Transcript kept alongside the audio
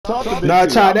Nah,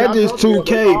 child, that just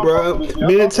 2K, bro.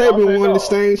 Me and Tay been wanting the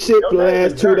same shit for the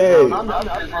last 2 days.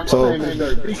 So,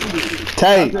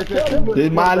 Tay,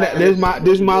 this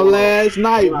my last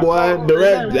night, boy. The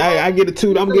rest, hey, I'm getting a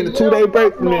 2-day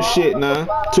break from this shit now.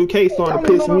 2K starting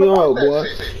to piss me off, boy.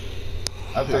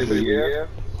 I tell you, yeah.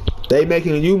 They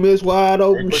making you miss wide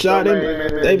open shot.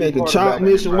 They making Chop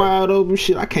miss wide open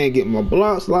shit. I can't get my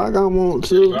blocks like I want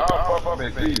to. I'm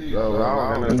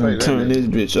turn this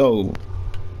bitch over.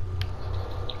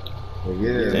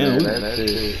 Yeah, damn. That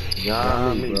shit.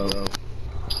 Nah, bro.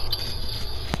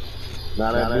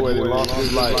 Now that boy that lost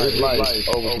his life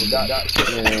over some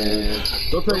man.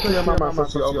 Don't take care of my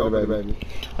sister over there, baby.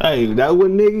 Hey, that's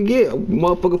what nigga get.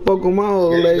 Motherfucker fuck on my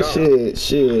old lady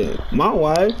shit. My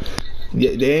wife.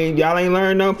 Y'all ain't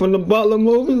learned nothing from the Butler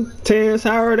movie? Terrence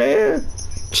Howard ass?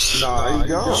 Nah, he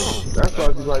gone. That's why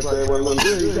you like saying what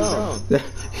little he gone.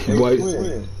 Boy,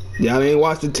 y'all ain't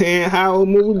watched the Terrence Howard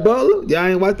movie, Butler? Y'all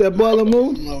ain't watched that Butler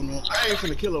movie? No. I ain't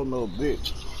finna kill no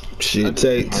bitch. Shit,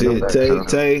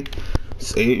 Tay.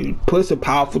 See, pussy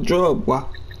powerful drug, boy.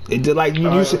 It just like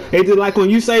it just like when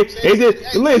you say listen,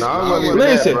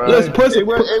 pussy. It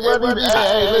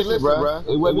wasn't bro.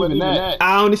 It wasn't even that.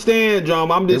 I understand,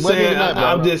 Drum. I'm just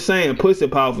saying, pussy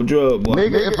powerful drug, boy.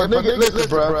 Nigga, if a nigga listen,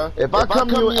 bro. If I come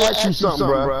to you and ask you something,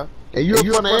 bro, and you're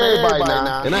in front of everybody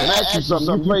now, and I ask you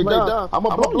something, you play dumb,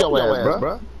 I'ma blow your ass,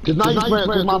 bro. Cause now you playing,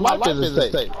 cause my life is at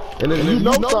stake. And if you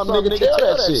know something, nigga, tell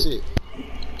that shit.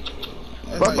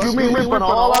 Fuck you mean in front of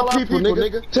all our people,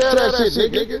 nigga? Tell that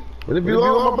shit, nigga. And if you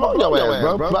don't, I'ma blow your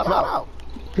ass, bro. Flat out.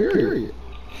 Period.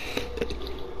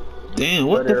 Damn,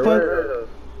 what the fuck?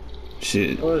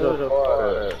 Shit. Oh,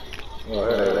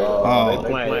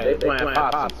 they playing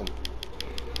possum.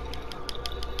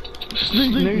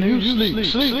 Sleep, nigga, you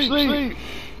sleep.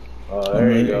 Oh,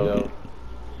 there you go.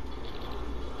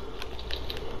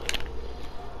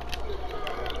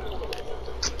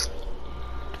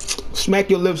 Smack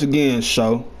your lips again,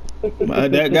 show.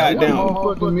 That goddamn.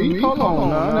 Hold on,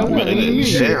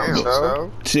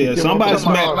 Shit, somebody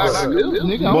smack.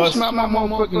 Nigga, I'm smack my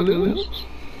motherfucking lips.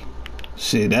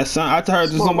 Shit, that's something. I heard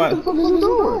somebody.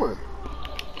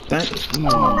 Thank you.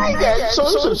 So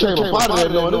you should came up out of there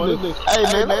knowing this. Hey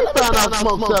man, they found out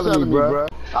Smoke telling me, bro.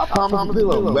 I promise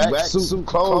you, a wax suit,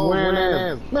 clothes wearing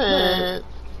ass, man.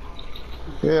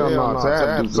 Hell no, I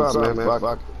had to do something, man.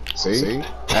 Fuck. See?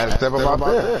 Had to step up out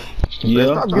there. Yeah.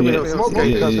 Stop giving them smoke,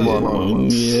 ain't customer.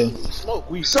 Yeah. Smoke,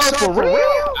 we so for real?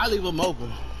 I leave them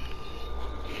open.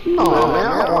 No, man,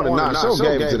 I don't want to not show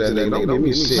game to that nigga. Don't give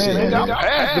me shit. Man, I'm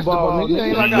past the ball, nigga.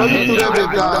 Ain't like I you threw that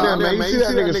bitch down there, man. You see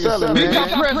that nigga selling, man. Bitch, I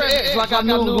press X like I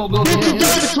knew it was gonna go. Bitch, you gave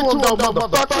it to him, though,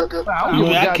 motherfucker.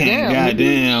 I can't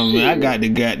goddamn, man. I got to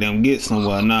goddamn get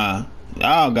somewhere now.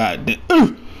 Y'all goddamn.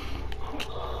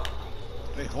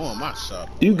 They on my shot.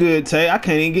 You good, Tay? I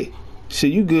can't even get.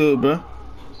 Shit, you good, bro?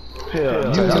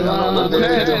 Hell, get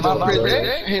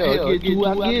you who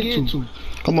I get to.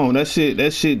 Come on, that shit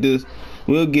just.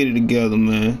 We'll get it together,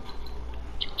 man.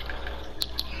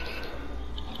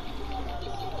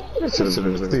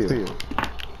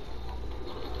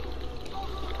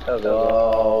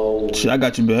 Hello. Shit, I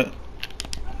got you back.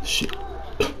 Shit.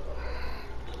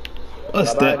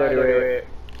 What's that?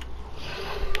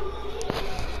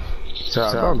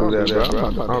 Don't do that, bro.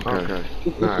 Okay.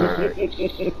 Alright.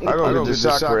 I gonna get the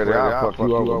shot ready. I'll fuck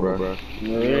you over, bro.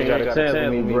 You ain't got a chance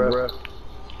with me, bro.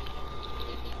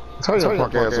 Tell your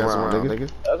fuck ass around, nigga.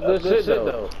 That's good shit,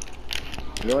 though.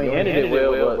 You ain't ended it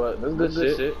well, but that's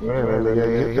good shit. Man, that nigga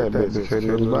ain't hit that bitch. Can't do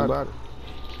nothing about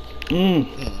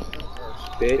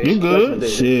it. You good?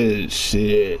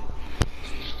 Shit.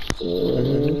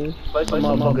 Play some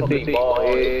motherfucking deep ball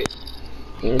head.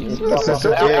 Shut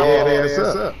your head ass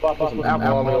up. Put some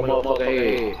alcohol in your motherfucking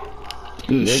head.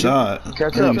 Good shot.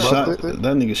 Catch up,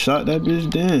 that nigga shot that bitch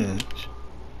down.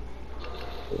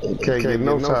 Can't get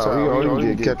no time. We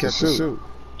only get catch and shoot.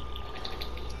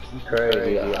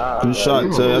 Crazy. Good shot,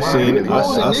 Tay. I seen it. I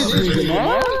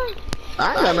ain't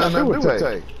got nothing to do with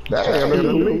Tay. That ain't got nothing to do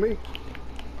with me.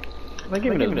 Man,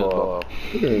 give me this ball.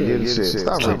 You can't get shit.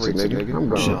 Stop reaching, nigga. I'm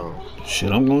gone.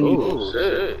 Shit, I'm gonna Ooh,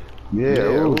 shit.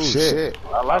 Yeah, ooh, shit.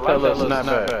 I like that little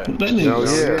snapback. That Oh, nigga.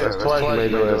 yeah, that's twice you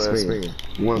made your ass spin.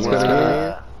 You want to spin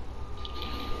again?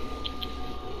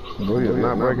 Boy, you're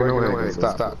not breaking no hands.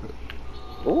 Stop it.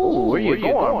 Ooh, where you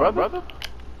going, brother?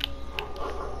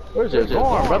 Where's you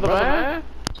going, brother, man?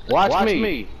 Watch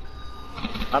me.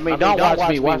 I mean, don't watch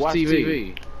me, watch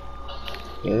TV.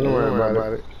 Don't worry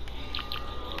about it.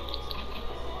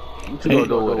 What you gonna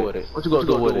do with it? What you gonna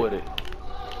do with it?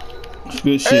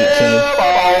 Good shit,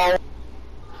 Tay.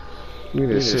 You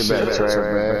need to sit back, trash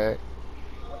bag.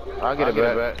 I'll get it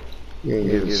back. You ain't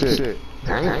getting shit.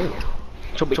 Dang.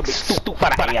 So big stupid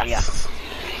ass.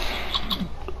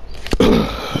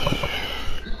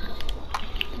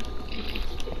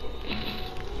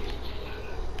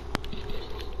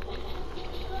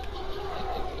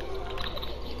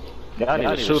 Y'all need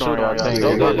to shoot on y'all thing.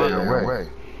 Don't go my way.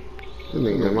 This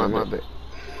nigga in my bed.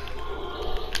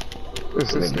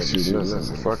 This nigga shooting us in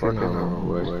the fucking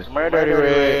way. Come here, Dirty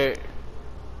Red.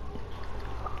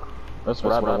 That's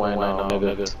what I've been waiting on,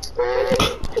 nigga.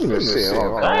 Nigga shit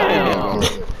all Damn.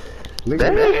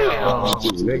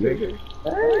 Nigga.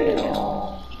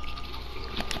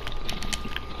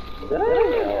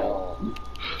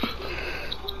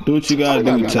 Do what you gotta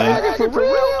do, Tay. For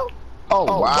real?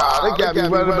 Oh wow, they got me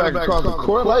running back across the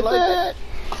court like that?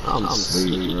 I'm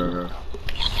sleepy, bro.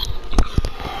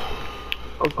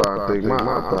 I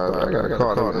gotta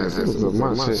call them. This is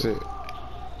my shit.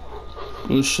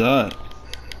 Good shot.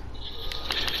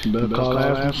 Better call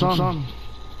that for something.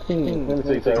 For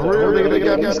real, nigga, they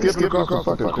got me skipping across the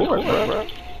fucking court, bro.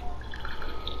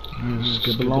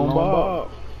 Skip a long ball.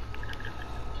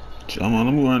 Come on,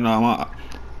 let me run out my.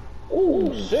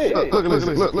 Ooh, shit.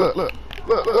 Look.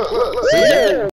 See?